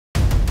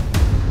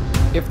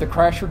If the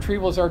crash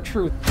retrievals are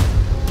true,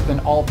 then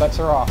all bets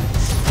are off.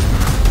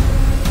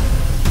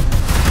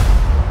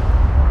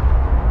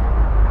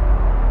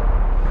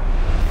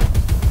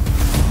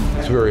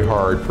 It's very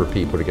hard for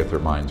people to get their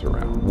minds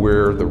around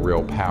where the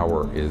real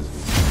power is.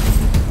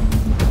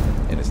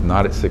 And it's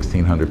not at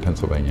 1600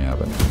 Pennsylvania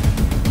Avenue.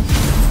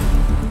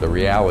 The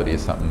reality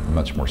is something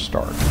much more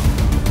stark.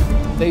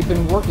 They've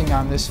been working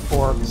on this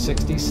for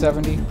 60,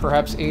 70,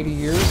 perhaps 80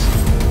 years.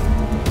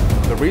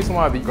 The reason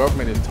why the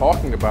government is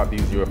talking about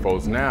these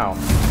UFOs now,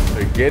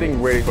 they're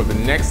getting ready for the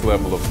next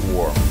level of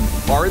war.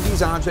 Are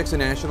these objects a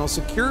national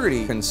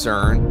security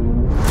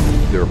concern?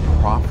 They're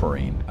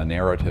proffering a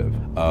narrative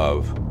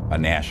of a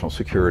national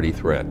security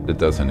threat that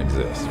doesn't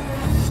exist.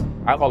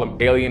 I call them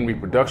alien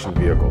reproduction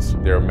vehicles.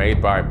 They're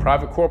made by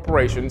private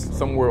corporations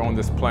somewhere on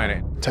this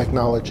planet.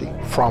 Technology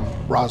from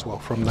Roswell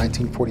from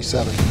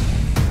 1947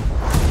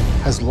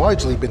 has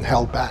largely been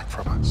held back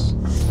from us.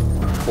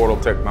 Portal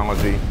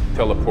technology,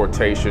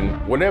 teleportation,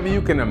 whatever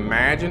you can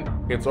imagine,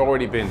 it's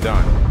already been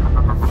done.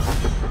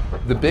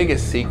 The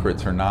biggest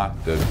secrets are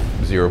not the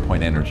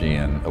zero-point energy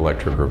and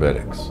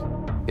electrogravitics.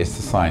 It's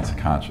the science of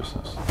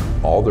consciousness.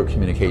 All their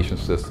communication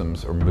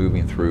systems are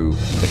moving through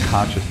the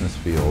consciousness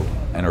field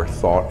and are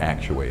thought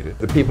actuated.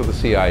 The people at the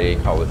CIA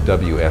call it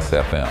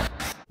WSFM,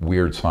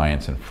 weird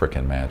science and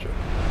frickin' magic.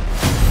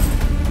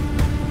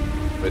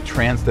 The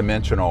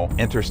transdimensional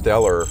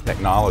interstellar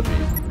technology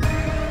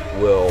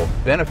will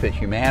benefit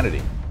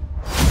humanity.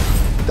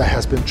 There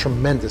has been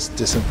tremendous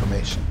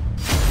disinformation.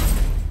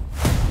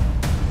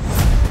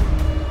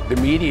 The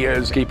media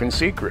is keeping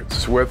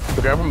secrets with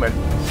the government.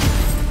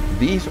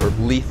 These are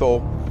lethal,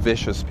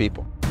 vicious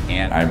people.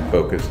 And I'm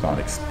focused on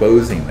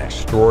exposing the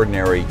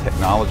extraordinary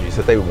technologies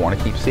that they want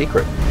to keep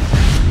secret.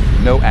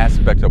 No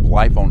aspect of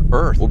life on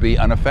Earth will be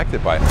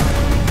unaffected by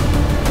it.